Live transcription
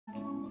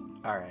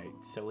Alright,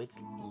 so it's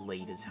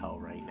late as hell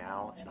right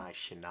now, and I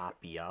should not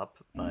be up,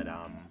 but,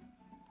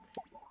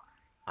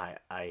 I,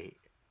 I,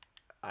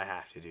 I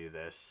have to do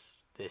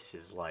this. This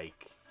is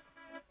like,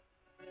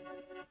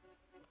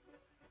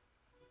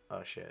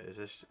 oh shit, is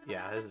this,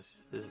 yeah,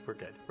 we're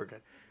good, we're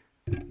good.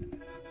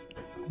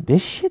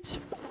 This shit's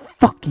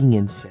fucking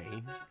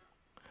insane.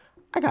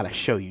 I gotta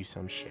show you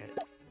some shit.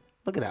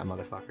 Look at that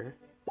motherfucker.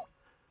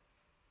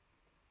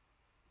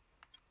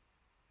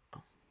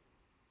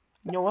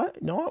 You know what?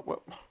 You know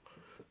what?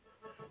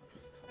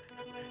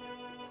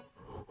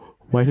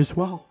 Might as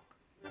well.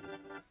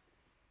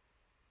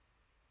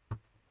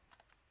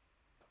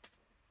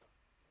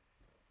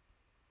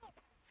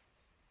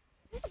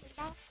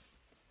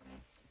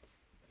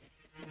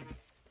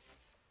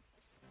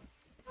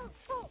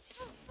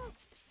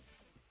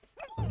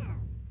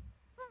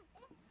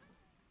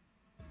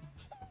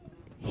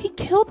 He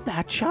killed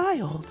that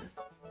child.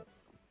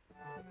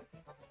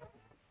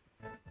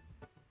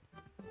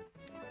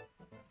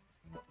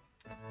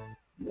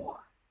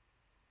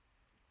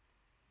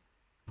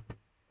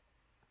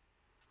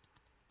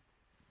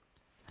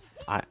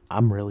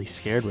 I'm really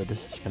scared where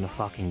this is gonna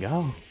fucking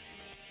go.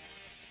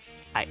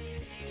 I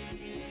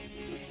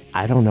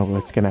I don't know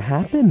what's gonna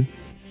happen.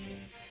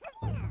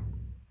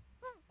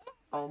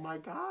 Oh my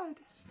god.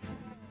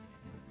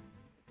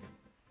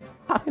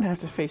 I'm gonna have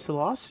to face a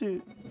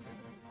lawsuit.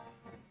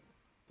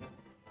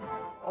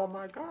 Oh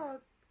my god.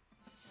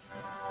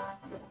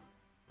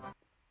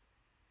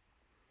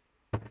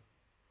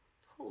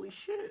 Holy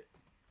shit.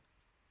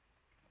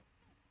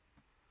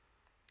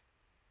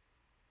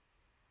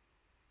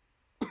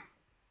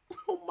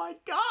 Oh my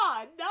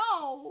god,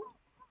 no!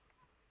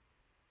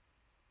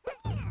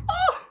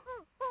 Oh!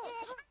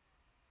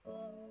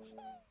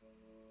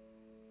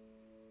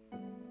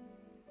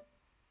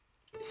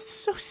 This is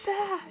so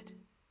sad.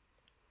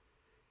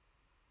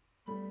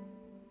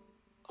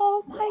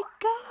 Oh my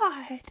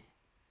god.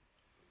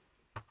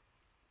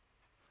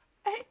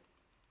 I...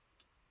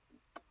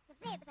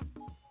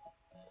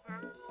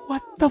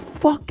 What the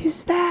fuck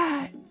is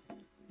that?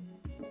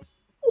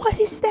 What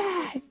is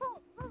that?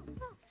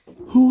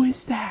 Who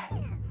is that?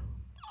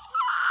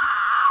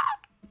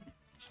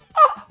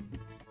 Ah!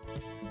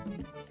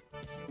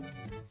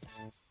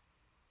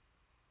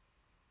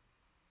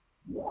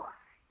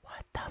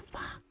 What the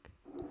fuck?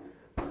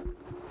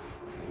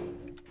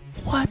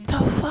 What the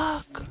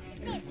fuck?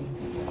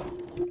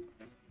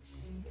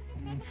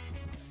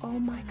 Oh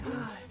my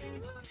god.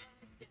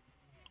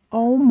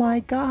 Oh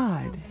my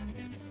god.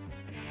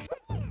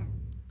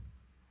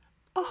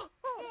 Oh.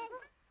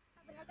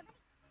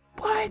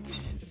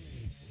 What?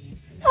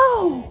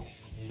 No.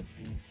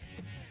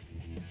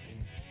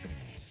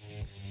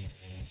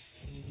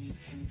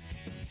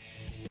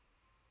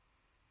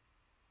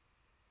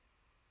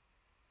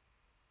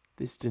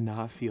 This did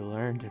not feel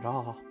earned at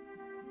all.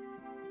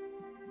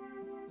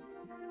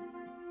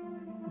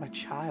 My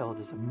child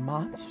is a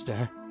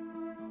monster.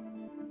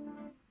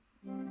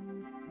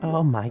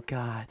 Oh my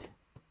god.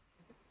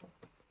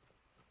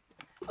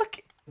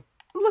 Look,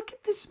 look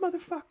at this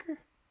motherfucker.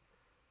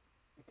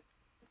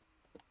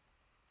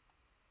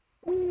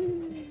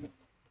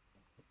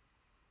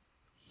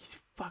 He's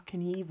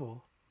fucking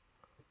evil.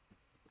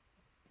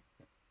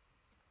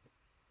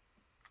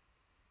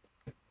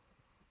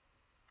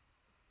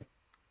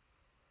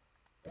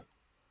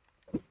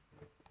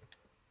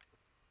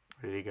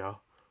 Where did he go?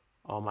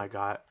 Oh my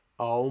god.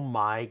 Oh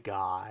my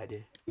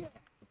god.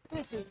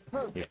 This is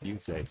perfect. If you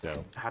say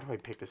so. How do I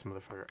pick this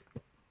motherfucker?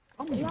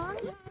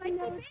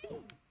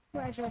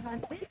 Treasure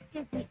hunt.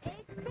 This is the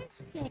egg fish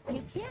tank.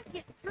 You can't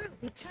get through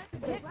because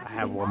of the I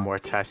have one more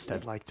test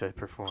I'd like to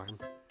perform.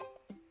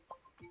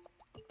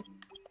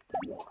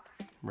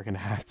 We're gonna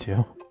have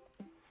to.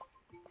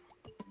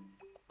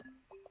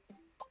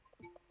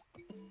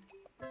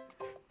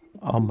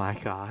 Oh my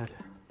god.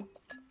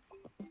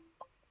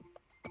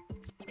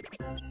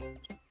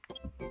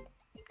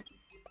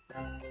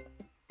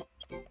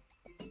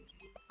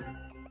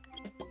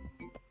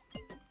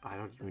 I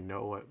don't even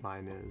know what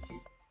mine is.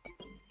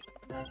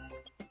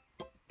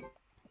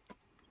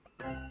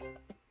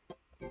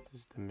 This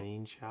is the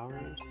main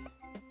showers?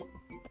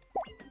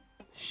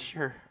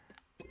 Sure.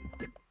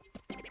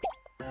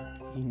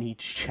 He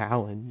needs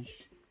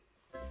challenge.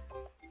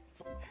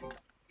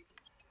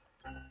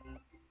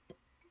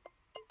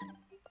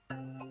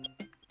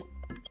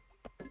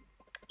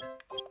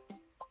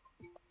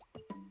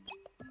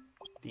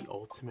 The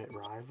ultimate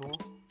rival?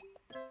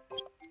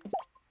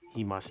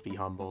 He must be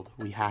humbled.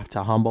 We have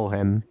to humble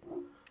him.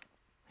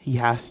 He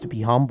has to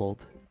be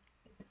humbled.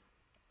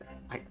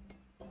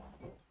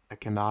 I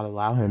cannot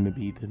allow him to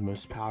be the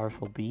most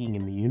powerful being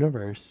in the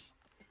universe.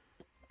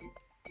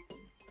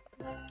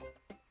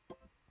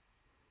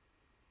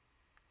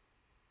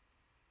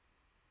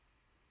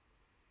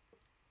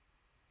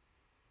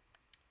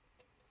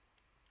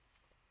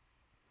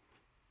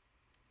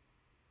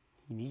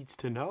 He needs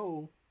to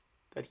know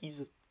that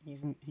he's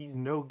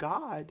no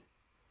god.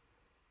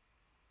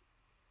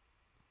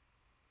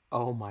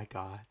 Oh my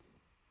god.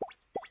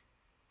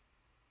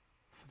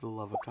 For the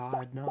love of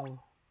God, no.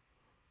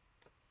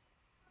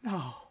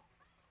 No.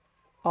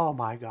 Oh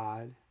my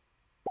god.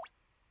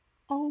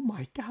 Oh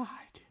my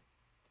god.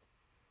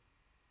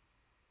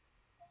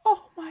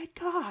 Oh my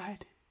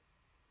god.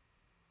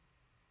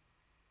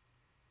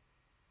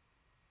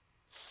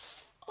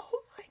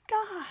 Oh my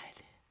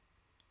god.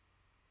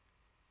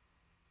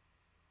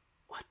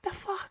 What the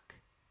fuck?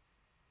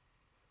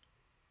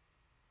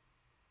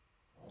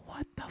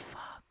 What the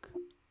fuck?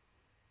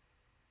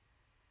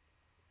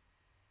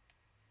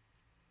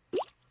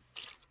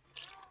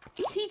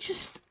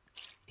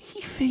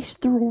 He faced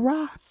through a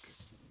rock.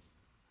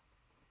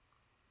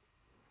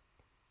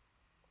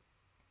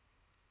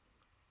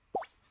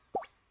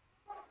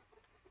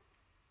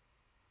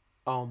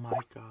 Oh my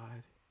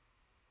god.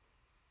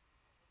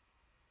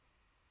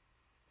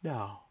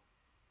 No.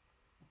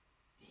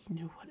 He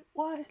knew what it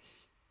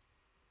was.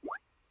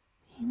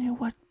 He knew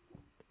what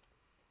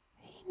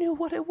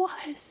it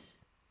was.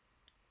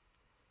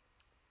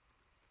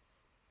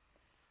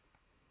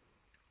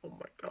 Oh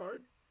my god.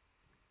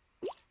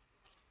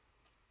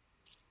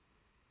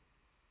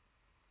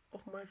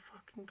 Oh my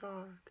fucking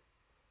god.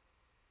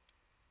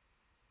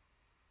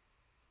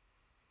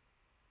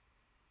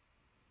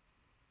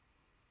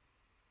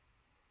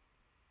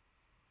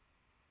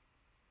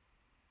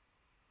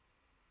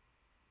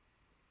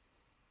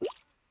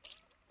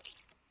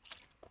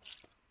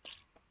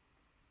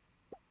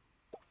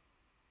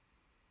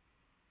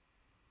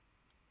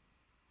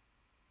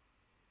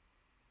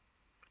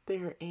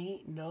 There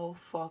ain't no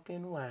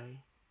fucking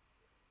way.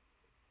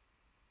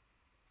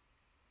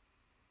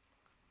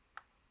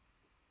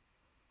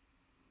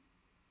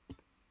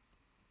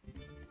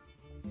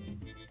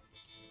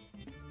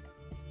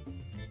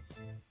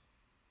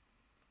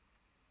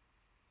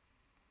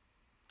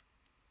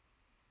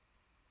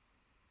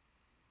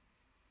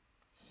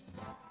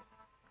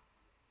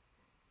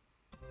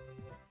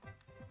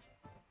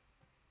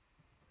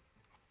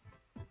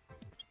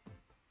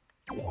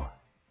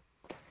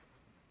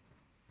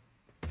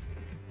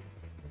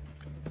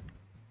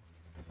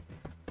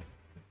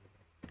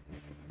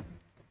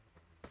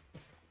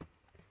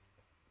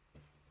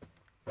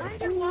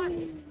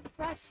 Underwater,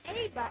 press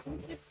A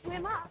button to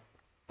swim up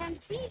and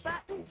B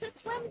button to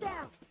swim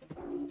down.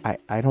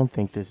 I don't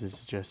think this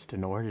is just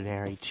an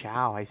ordinary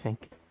Chow. I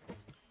think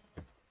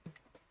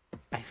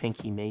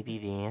he may be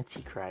the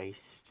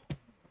Antichrist.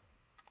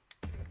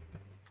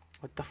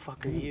 What the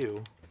fuck are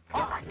you?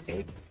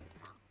 There's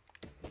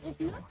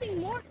nothing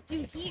more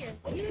to do here.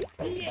 Use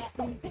B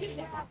button to get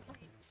out.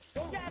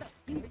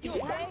 Use your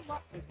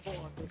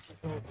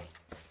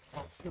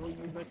I'll show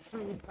you the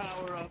true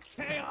power of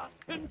chaos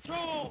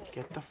control!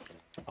 Get the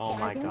oh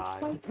my god.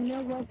 Quite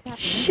know what happened.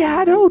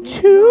 Shadow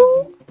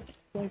 2?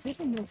 Was it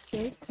a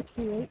mistake to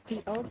create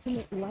the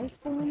ultimate life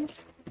form?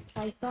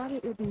 I thought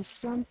it would be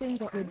something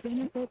that would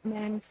benefit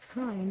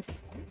mankind.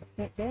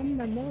 But then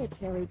the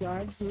military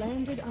guards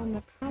landed on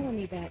the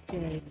colony that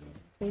day.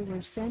 They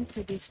were sent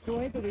to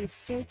destroy the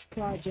research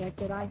project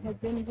that I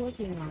had been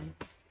working on.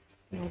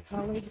 My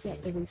colleagues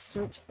at the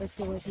research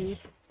facility,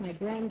 my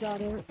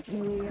granddaughter,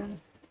 Maria,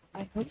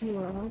 I hope you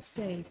are all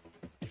safe.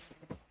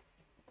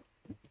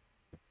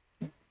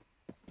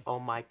 Oh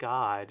my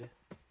god.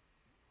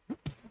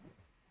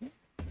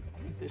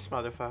 This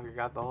motherfucker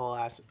got the whole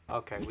ass.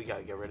 Okay, we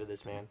gotta get rid of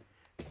this man.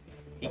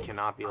 He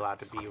cannot be allowed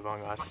to be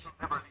among us.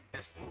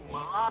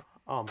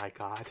 Oh my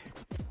god.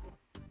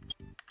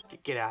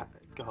 Get out.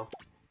 Go.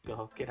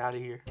 Go. Get out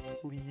of here.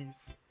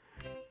 Please.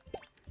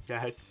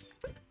 Yes.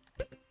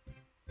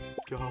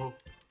 Go.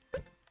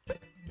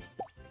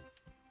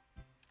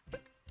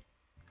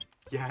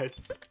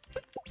 Yes.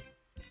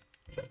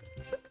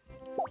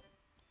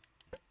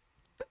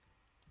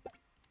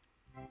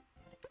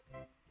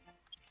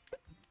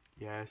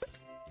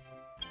 Yes.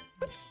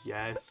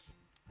 Yes.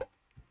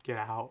 Get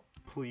out.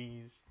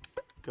 Please.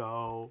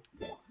 Go.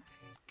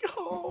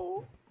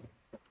 Go.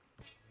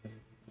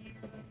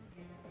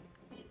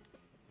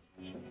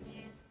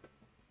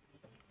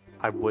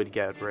 I would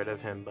get rid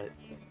of him, but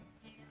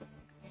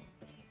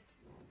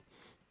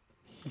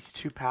he's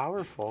too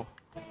powerful.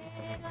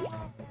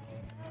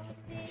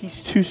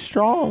 He's too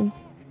strong.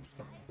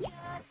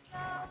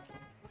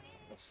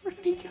 Where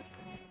did he go?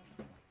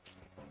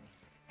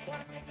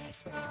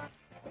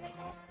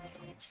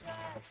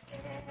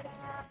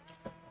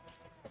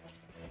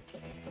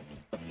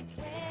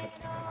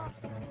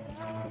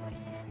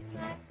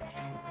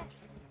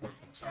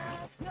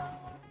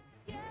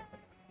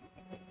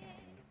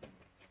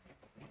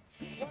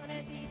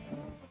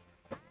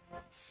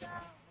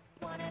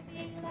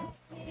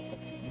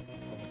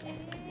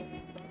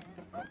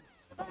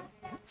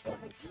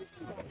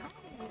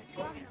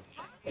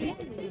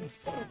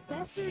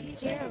 Professor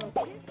Gerald,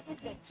 this is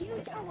the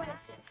huge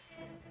oasis.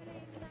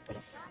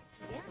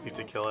 We have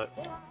to kill it.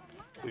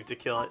 We have to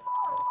kill it.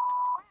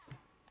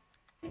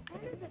 To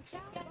enter the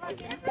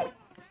challenge,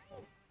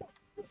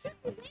 the ship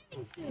is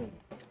landing soon.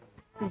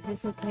 Is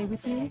this okay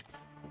with you?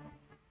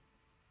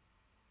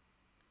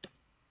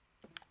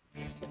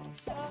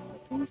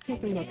 Please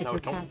take a look at No, your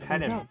don't past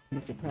pet him. results,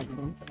 Mr.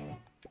 President.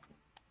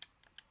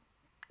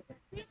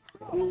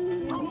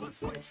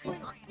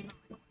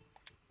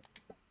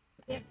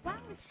 If flowers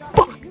start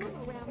Fuck! to bloom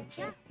around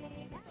Jack,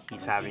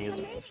 He's having his.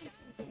 mating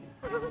season.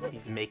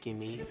 He's making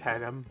me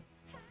pet him.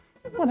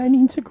 When I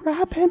need to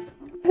grab him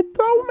and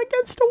throw him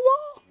against a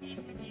wall.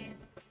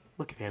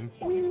 Look at him.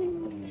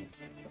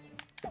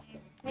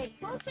 Pay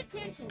close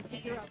attention to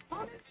your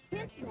opponent's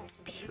hint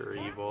messages. Pure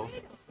evil.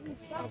 These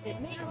spells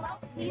it may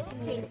help to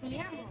locate the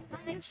emerald.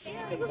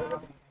 Understand?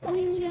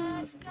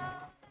 Just go.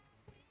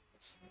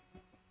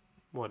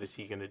 What is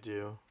he gonna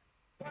do?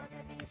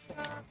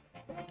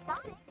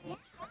 Sonic,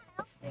 yes,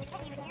 Shadows. Can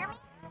you hear me?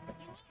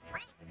 You need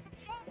rings to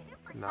stay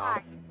No,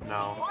 supercharged.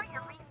 no. Or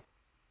your ring.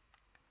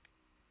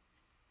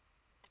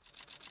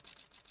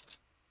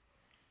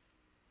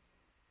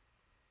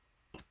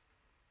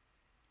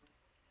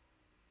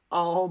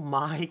 Oh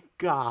my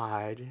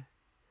god.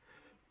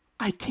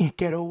 I can't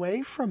get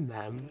away from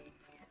them.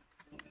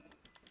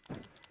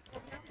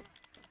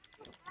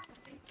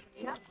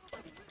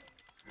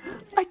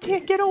 I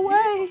can't get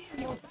away.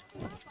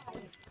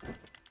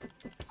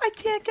 I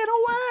can't get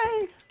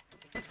away.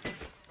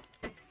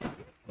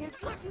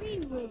 It's your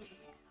green room.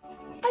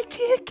 I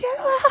can't get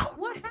out.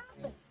 What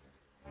happened?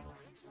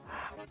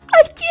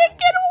 I can't